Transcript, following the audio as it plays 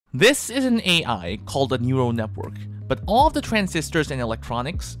This is an AI called a neural network, but all of the transistors and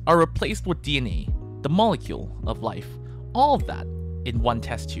electronics are replaced with DNA, the molecule of life, all of that in one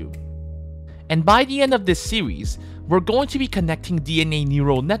test tube. And by the end of this series, we're going to be connecting DNA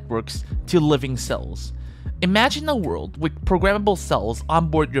neural networks to living cells. Imagine a world with programmable cells on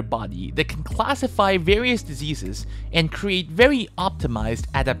board your body that can classify various diseases and create very optimized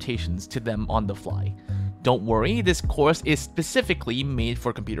adaptations to them on the fly. Don't worry, this course is specifically made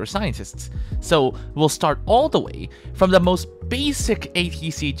for computer scientists, so we'll start all the way from the most basic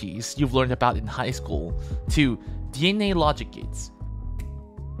ATCGs you've learned about in high school to DNA logic gates,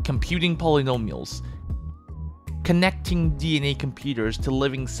 computing polynomials, connecting DNA computers to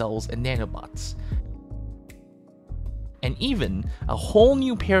living cells and nanobots, and even a whole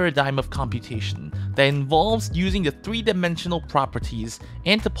new paradigm of computation that involves using the three-dimensional properties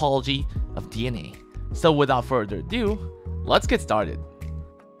and topology of DNA. So without further ado, let's get started.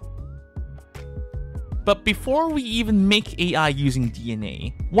 But before we even make AI using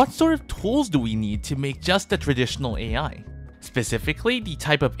DNA, what sort of tools do we need to make just a traditional AI? Specifically, the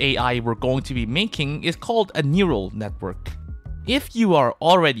type of AI we're going to be making is called a neural network. If you are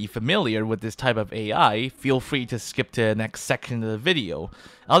already familiar with this type of AI, feel free to skip to the next section of the video,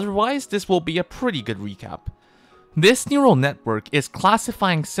 otherwise this will be a pretty good recap. This neural network is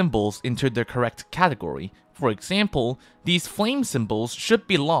classifying symbols into their correct category. For example, these flame symbols should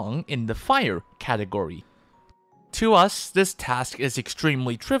belong in the fire category. To us, this task is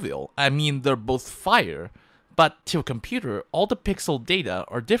extremely trivial. I mean, they're both fire. But to a computer, all the pixel data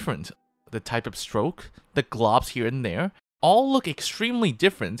are different. The type of stroke, the globs here and there, all look extremely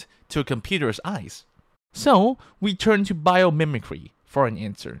different to a computer's eyes. So, we turn to biomimicry for an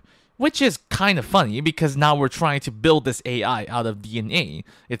answer. Which is kind of funny because now we're trying to build this AI out of DNA.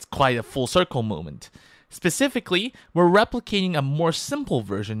 It's quite a full circle moment. Specifically, we're replicating a more simple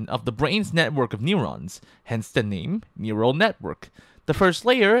version of the brain's network of neurons, hence the name neural network. The first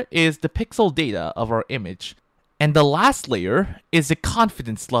layer is the pixel data of our image, and the last layer is the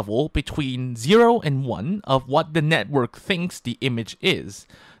confidence level between 0 and 1 of what the network thinks the image is.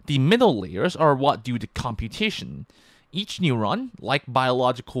 The middle layers are what do the computation. Each neuron, like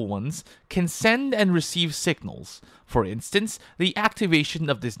biological ones, can send and receive signals. For instance, the activation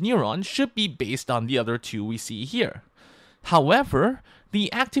of this neuron should be based on the other two we see here. However,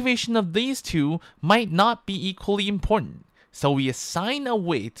 the activation of these two might not be equally important, so we assign a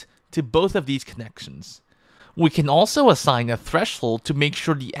weight to both of these connections. We can also assign a threshold to make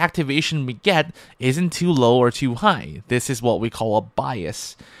sure the activation we get isn't too low or too high. This is what we call a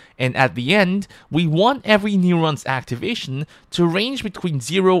bias. And at the end, we want every neuron's activation to range between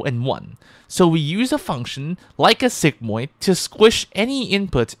 0 and 1. So we use a function like a sigmoid to squish any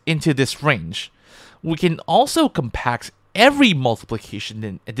input into this range. We can also compact every multiplication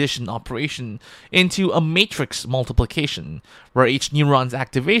and addition operation into a matrix multiplication, where each neuron's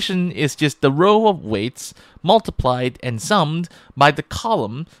activation is just the row of weights multiplied and summed by the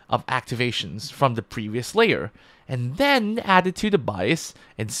column of activations from the previous layer, and then added to the bias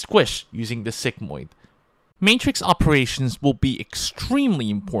and squish using the sigmoid. Matrix operations will be extremely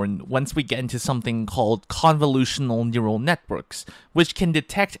important once we get into something called convolutional neural networks, which can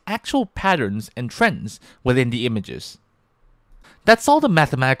detect actual patterns and trends within the images. That's all the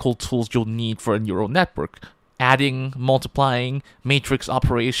mathematical tools you'll need for a neural network. Adding, multiplying, matrix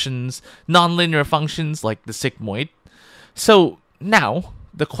operations, nonlinear functions like the sigmoid. So now,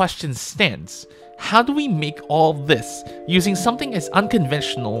 the question stands. How do we make all this using something as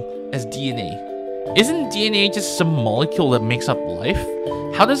unconventional as DNA? Isn't DNA just some molecule that makes up life?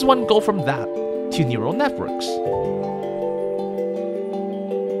 How does one go from that to neural networks?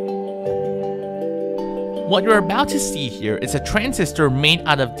 What you're about to see here is a transistor made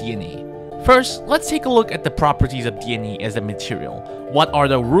out of DNA. First, let's take a look at the properties of DNA as a material. What are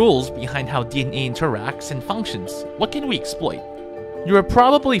the rules behind how DNA interacts and functions? What can we exploit? You are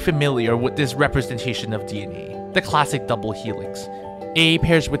probably familiar with this representation of DNA, the classic double helix. A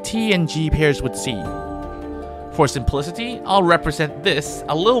pairs with T and G pairs with C. For simplicity, I'll represent this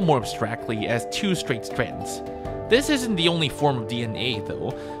a little more abstractly as two straight strands. This isn't the only form of DNA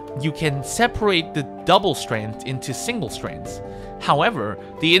though. You can separate the double strands into single strands. However,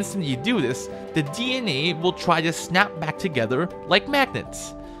 the instant you do this, the DNA will try to snap back together like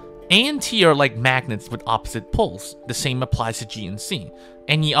magnets. A and T are like magnets with opposite poles. The same applies to G and C.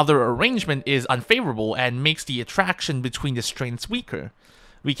 Any other arrangement is unfavorable and makes the attraction between the strands weaker.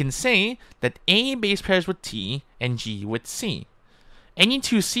 We can say that A base pairs with T and G with C. Any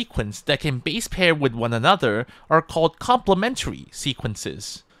two sequences that can base pair with one another are called complementary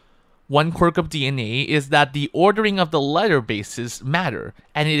sequences. One quirk of DNA is that the ordering of the letter bases matter,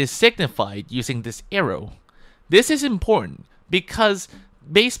 and it is signified using this arrow. This is important because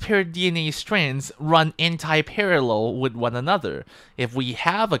base pair DNA strands run anti-parallel with one another. If we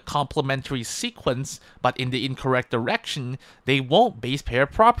have a complementary sequence but in the incorrect direction, they won't base pair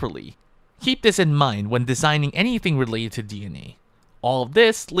properly. Keep this in mind when designing anything related to DNA. All of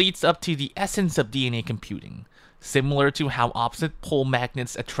this leads up to the essence of DNA computing. Similar to how opposite pole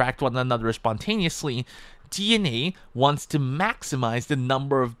magnets attract one another spontaneously, DNA wants to maximize the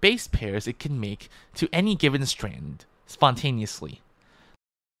number of base pairs it can make to any given strand, spontaneously.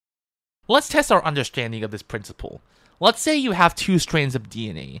 Let's test our understanding of this principle. Let's say you have two strands of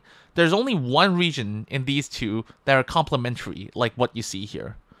DNA. There's only one region in these two that are complementary, like what you see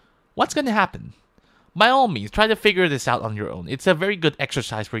here. What's going to happen? By all means, try to figure this out on your own. It's a very good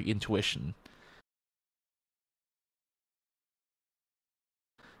exercise for your intuition.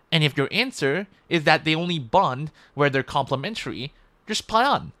 And if your answer is that they only bond where they're complementary, you're spot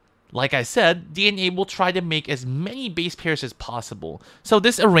on. Like I said, DNA will try to make as many base pairs as possible, so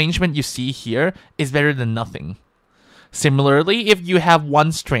this arrangement you see here is better than nothing. Similarly, if you have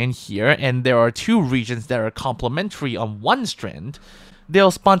one strand here and there are two regions that are complementary on one strand,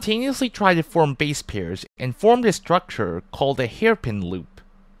 they'll spontaneously try to form base pairs and form this structure called a hairpin loop.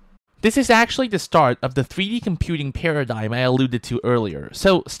 This is actually the start of the 3D computing paradigm I alluded to earlier,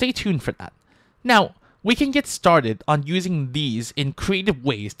 so stay tuned for that. Now, we can get started on using these in creative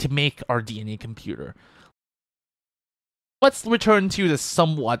ways to make our DNA computer. Let's return to the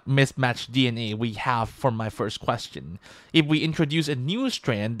somewhat mismatched DNA we have for my first question. If we introduce a new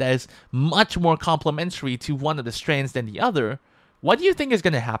strand that is much more complementary to one of the strands than the other, what do you think is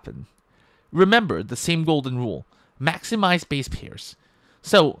going to happen? Remember the same golden rule: maximize base pairs.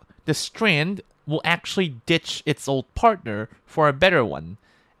 So, the strand will actually ditch its old partner for a better one.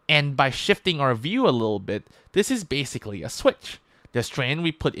 And by shifting our view a little bit, this is basically a switch. The strand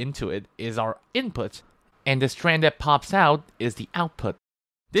we put into it is our input, and the strand that pops out is the output.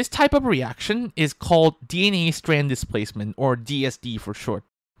 This type of reaction is called DNA strand displacement, or DSD for short.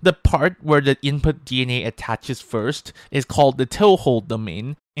 The part where the input DNA attaches first is called the toehold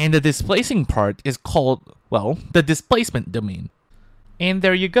domain, and the displacing part is called, well, the displacement domain. And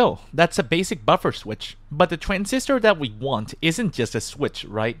there you go, that's a basic buffer switch. But the transistor that we want isn't just a switch,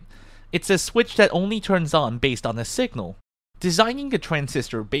 right? It's a switch that only turns on based on a signal. Designing a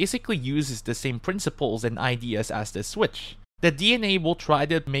transistor basically uses the same principles and ideas as the switch. The DNA will try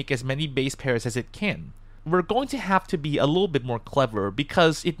to make as many base pairs as it can. We're going to have to be a little bit more clever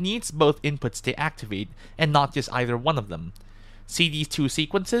because it needs both inputs to activate and not just either one of them. See these two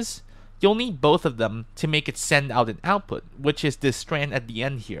sequences? You'll need both of them to make it send out an output, which is this strand at the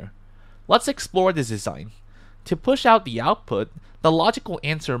end here. Let's explore this design. To push out the output, the logical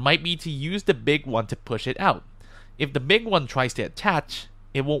answer might be to use the big one to push it out. If the big one tries to attach,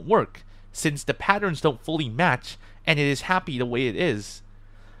 it won't work, since the patterns don't fully match and it is happy the way it is.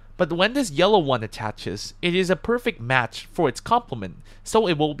 But when this yellow one attaches, it is a perfect match for its complement, so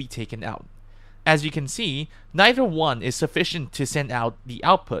it will be taken out. As you can see, neither one is sufficient to send out the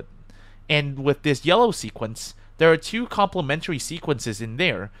output. And with this yellow sequence, there are two complementary sequences in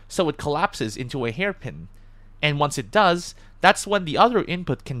there, so it collapses into a hairpin. And once it does, that's when the other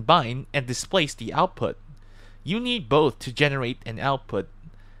input can bind and displace the output. You need both to generate an output.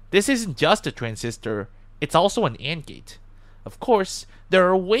 This isn't just a transistor, it's also an AND gate. Of course, there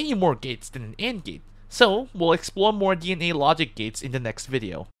are way more gates than an AND gate, so we'll explore more DNA logic gates in the next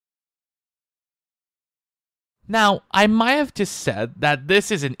video. Now, I might have just said that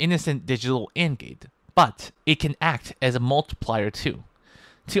this is an innocent digital AND gate, but it can act as a multiplier too.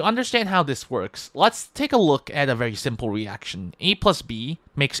 To understand how this works, let's take a look at a very simple reaction. A plus B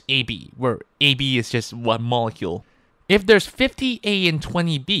makes AB, where AB is just one molecule. If there's 50 A and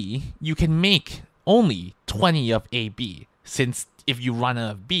 20 B, you can make only 20 of AB, since if you run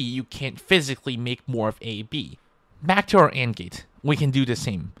out of B, you can't physically make more of AB. Back to our AND gate, we can do the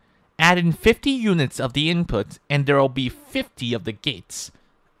same. Add in 50 units of the input, and there will be 50 of the gates.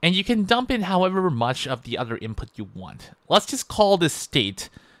 And you can dump in however much of the other input you want. Let's just call this state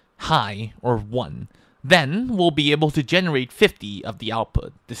high or 1. Then we'll be able to generate 50 of the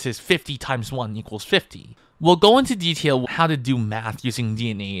output. This is 50 times 1 equals 50. We'll go into detail how to do math using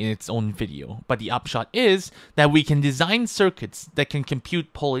DNA in its own video, but the upshot is that we can design circuits that can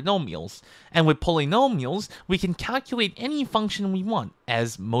compute polynomials, and with polynomials, we can calculate any function we want,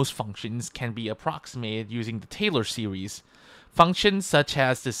 as most functions can be approximated using the Taylor series. Functions such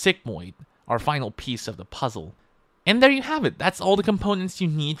as the sigmoid, our final piece of the puzzle. And there you have it, that's all the components you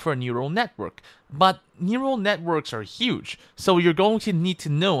need for a neural network. But neural networks are huge, so you're going to need to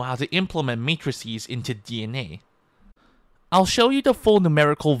know how to implement matrices into DNA. I'll show you the full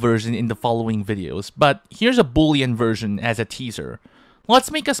numerical version in the following videos, but here's a Boolean version as a teaser. Let's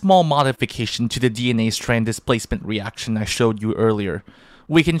make a small modification to the DNA strand displacement reaction I showed you earlier.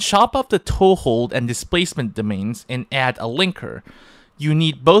 We can chop up the toehold and displacement domains and add a linker. You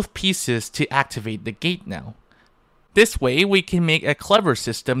need both pieces to activate the gate now. This way, we can make a clever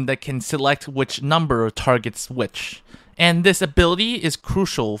system that can select which number targets which. And this ability is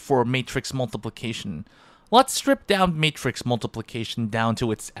crucial for matrix multiplication. Let's strip down matrix multiplication down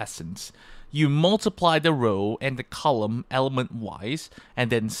to its essence. You multiply the row and the column element-wise,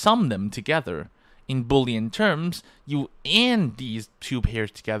 and then sum them together. In Boolean terms, you AND these two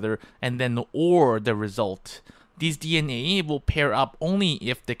pairs together, and then OR the result. These DNA will pair up only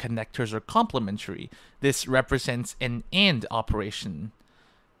if the connectors are complementary. This represents an AND operation.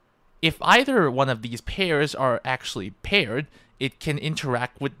 If either one of these pairs are actually paired, it can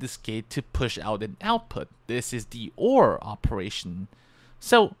interact with this gate to push out an output. This is the OR operation.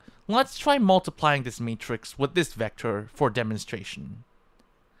 So let's try multiplying this matrix with this vector for demonstration.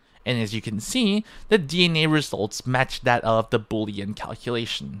 And as you can see, the DNA results match that of the Boolean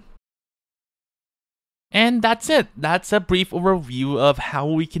calculation. And that's it. That's a brief overview of how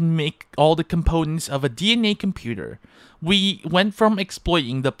we can make all the components of a DNA computer. We went from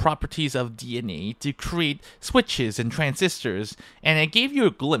exploiting the properties of DNA to create switches and transistors, and I gave you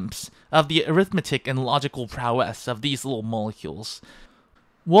a glimpse of the arithmetic and logical prowess of these little molecules.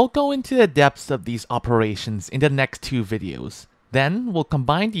 We'll go into the depths of these operations in the next two videos. Then we'll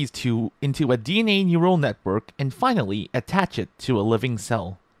combine these two into a DNA neural network and finally attach it to a living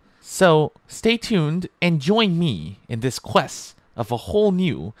cell. So stay tuned and join me in this quest of a whole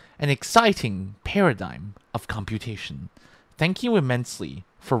new and exciting paradigm of computation. Thank you immensely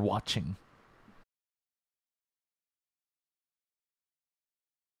for watching.